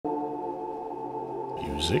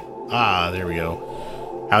Music. Ah, there we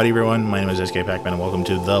go. Howdy everyone, my name is skpacman and welcome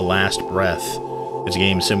to The Last Breath. It's a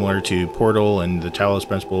game similar to Portal and the Talos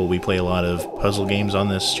Principle. We play a lot of puzzle games on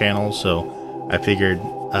this channel, so I figured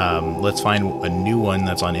let's find a new one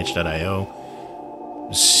that's on itch.io,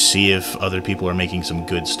 see if other people are making some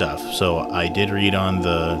good stuff. So I did read on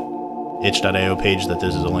the itch.io page that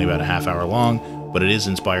this is only about a half hour long, but it is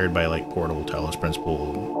inspired by like Portal, Talos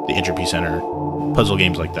Principle, the Entropy Center, puzzle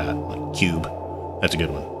games like that, like Cube. That's a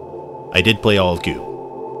good one. I did play all of Cube.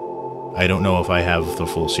 I don't know if I have the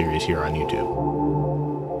full series here on YouTube.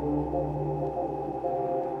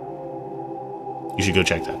 You should go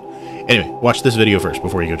check that. Anyway, watch this video first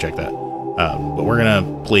before you go check that. But we're gonna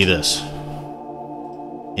play this.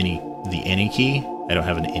 The any key? I don't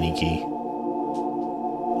have an any key.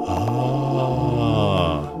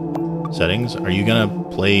 Ah. Settings. Are you gonna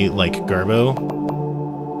play like Garbo?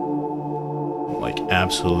 Like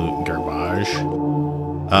absolute garbage?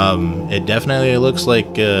 It definitely looks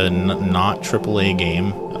like a not AAA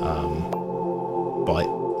game, but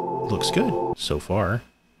looks good so far.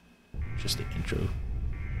 Just the intro.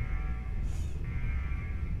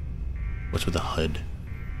 What's with the HUD?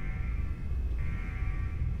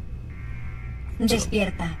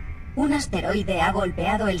 Despierta. Un asteroide ha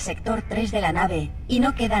golpeado el sector 3 de la nave y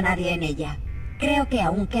no queda nadie en ella. Creo que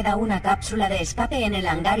aún queda una cápsula de escape en el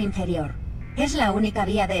hangar inferior. Es la única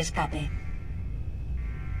vía de escape.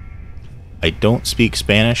 I don't speak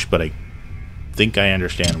Spanish, but I think I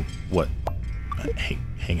understand what...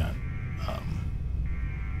 hang on.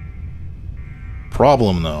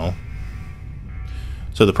 Problem, though.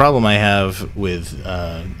 So the problem I have with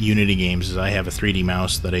Unity games is I have a 3D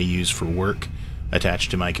mouse that I use for work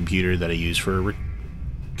attached to my computer that I use for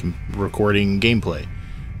recording gameplay.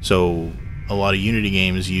 So a lot of Unity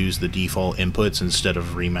games use the default inputs instead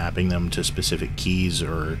of remapping them to specific keys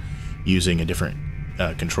or using a different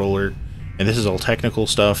controller. And this is all technical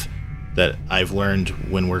stuff that I've learned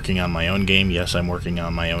when working on my own game. Yes, I'm working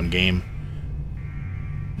on my own game.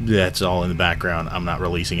 That's all in the background. I'm not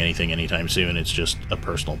releasing anything anytime soon. It's just a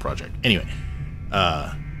personal project. Anyway,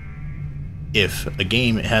 if a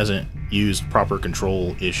game hasn't used proper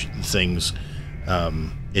control-ish things,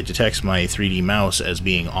 it detects my 3D mouse as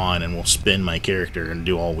being on and will spin my character and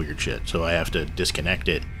do all weird shit. So I have to disconnect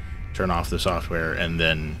it, turn off the software, and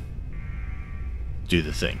then do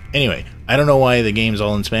the thing. Anyway, I don't know why the game's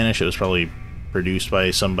all in Spanish. It was probably produced by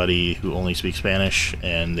somebody who only speaks Spanish,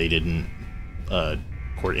 and they didn't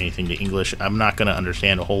port anything to English. I'm not going to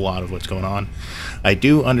understand a whole lot of what's going on. I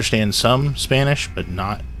do understand some Spanish, but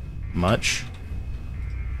not much.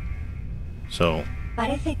 So...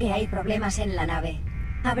 Parece que hay problemas en la nave.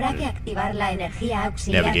 Habrá que activar la energía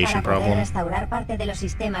auxiliar Navigation para poder problem. restaurar parte de los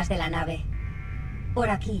sistemas de la nave. Por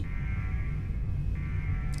aquí.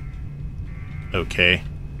 Okay.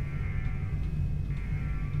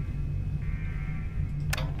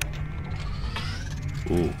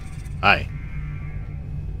 Ooh. Hi.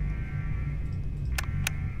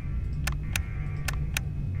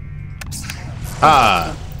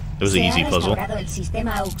 Ah! It was an easy puzzle. Se ha restaurado el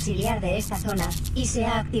sistema auxiliar de esta zona y se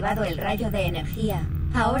ha activado el rayo de energía.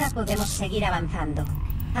 Ahora podemos seguir avanzando.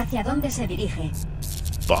 ¿Hacia dónde se dirige?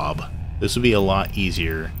 Bob. This would be a lot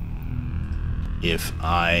easier if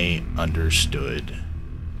I understood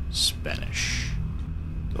Spanish.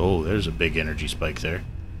 Oh, there's a big energy spike there.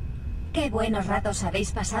 Qué buenos ratos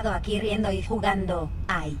habéis pasado aquí riendo y jugando.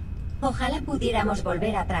 Ay, ojalá pudiéramos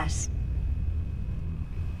volver atrás.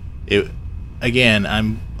 Again,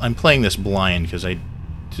 I'm playing this blind because I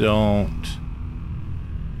don't...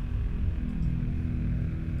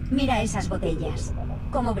 Mira esas botellas,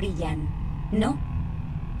 cómo brillan, ¿no?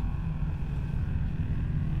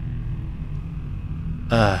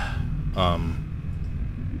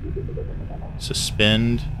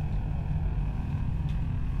 Suspend.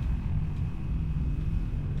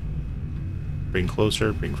 Bring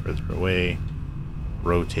closer, bring further away.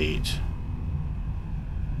 Rotate.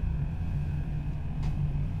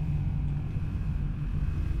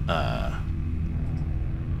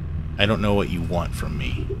 I don't know what you want from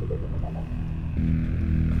me.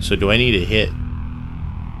 So do I need to hit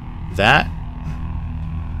that?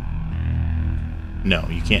 No,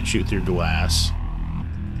 you can't shoot through glass.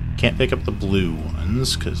 Can't pick up the blue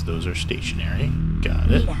ones, because those are stationary. Got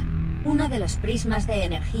it. Mira, uno de los prismas de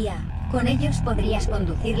energía. Con ellos podrías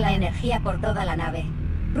conducir la energía por toda la nave.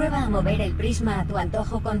 Prueba a mover el prisma a tu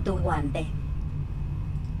antojo con tu guante.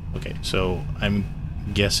 Okay, so I'm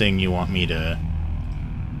guessing you want me to...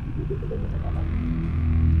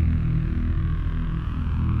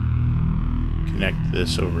 connect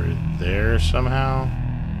this over there somehow.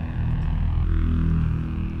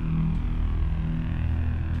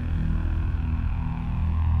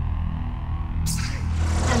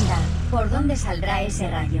 ¿Por dónde saldrá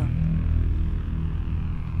ese rayo?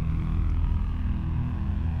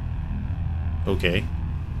 Okay.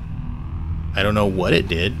 I don't know what it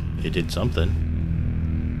did. It did something.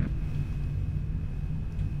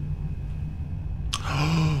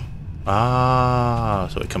 Ah,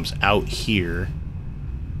 so it comes out here.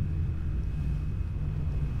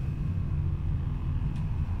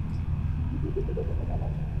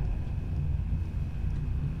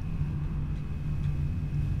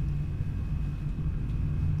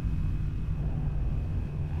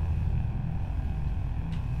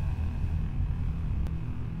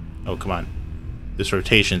 Oh, come on. This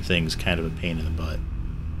rotation thing's kind of a pain in the butt.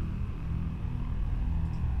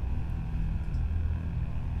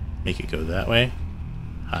 Make it go that way.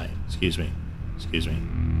 Hi, excuse me. Excuse me.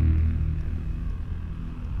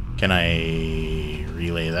 Can I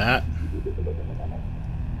relay that?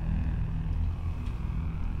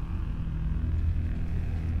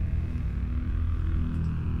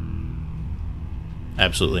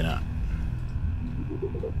 Absolutely not.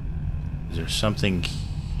 Is there something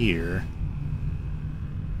here?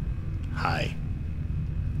 Hi.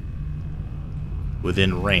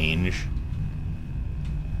 Within range.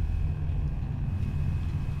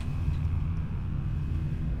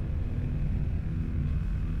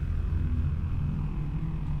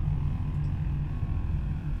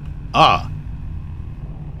 Ah.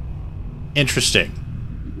 Interesting.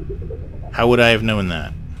 How would I have known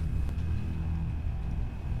that?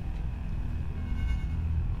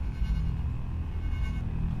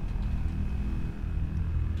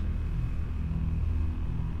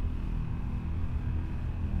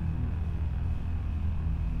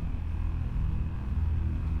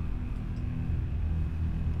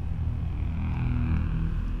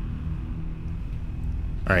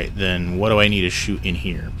 Alright, then what do I need to shoot in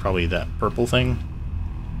here? Probably that purple thing?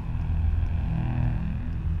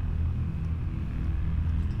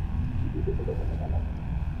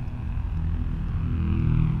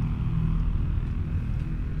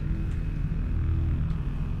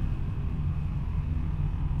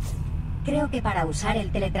 Creo que para usar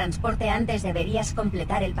el teletransporte antes deberías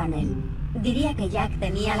completar el panel. Diría que Jack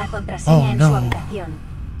tenía la contraseña en su habitación.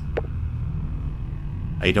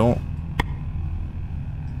 I don't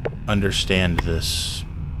understand this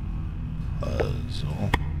puzzle.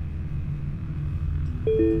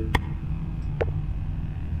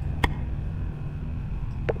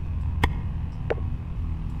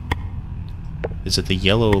 Is it the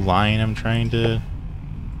yellow line I'm trying to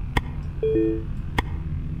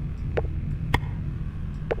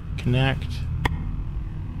connect?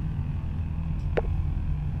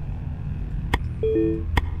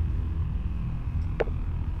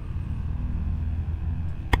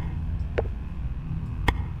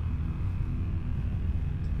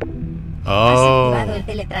 Has Oh. activado el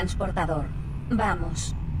teletransportador.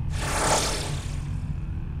 Vamos.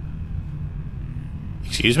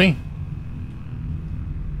 Excuse me?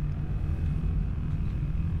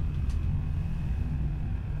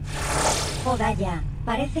 Odaya,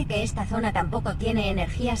 parece que esta zona tampoco tiene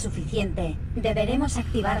energía suficiente. Deberemos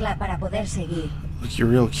activarla para poder seguir. Look, you're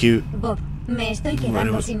real cute. Bob, me estoy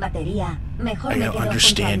quedando sin batería. Mejor I me don't quedo junto al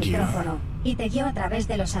understand you. micrófono y te guío a través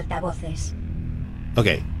de los altavoces.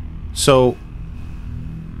 Okay, so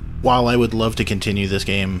while I would love to continue this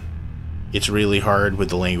game, it's really hard with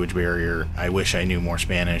the language barrier. I wish I knew more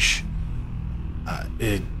Spanish. I'll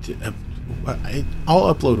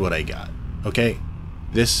upload what I got. Okay,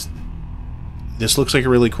 this looks like a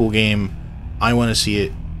really cool game. I want to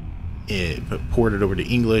see it ported over to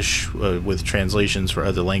English with translations for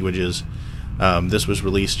other languages. This was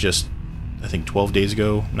released just, I think, 12 days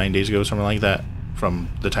ago, 9 days ago, something like that, from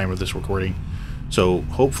the time of this recording. So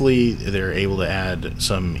hopefully they're able to add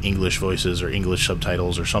some English voices or English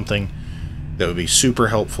subtitles or something. That would be super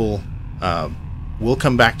helpful. We'll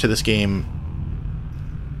come back to this game.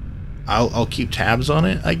 I'll keep tabs on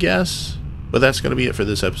it, I guess. But that's going to be it for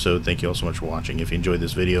this episode. Thank you all so much for watching. If you enjoyed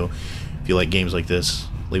this video, if you like games like this,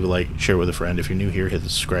 leave a like, share with a friend. If you're new here, hit the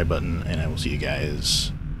subscribe button, and I will see you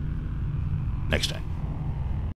guys next time.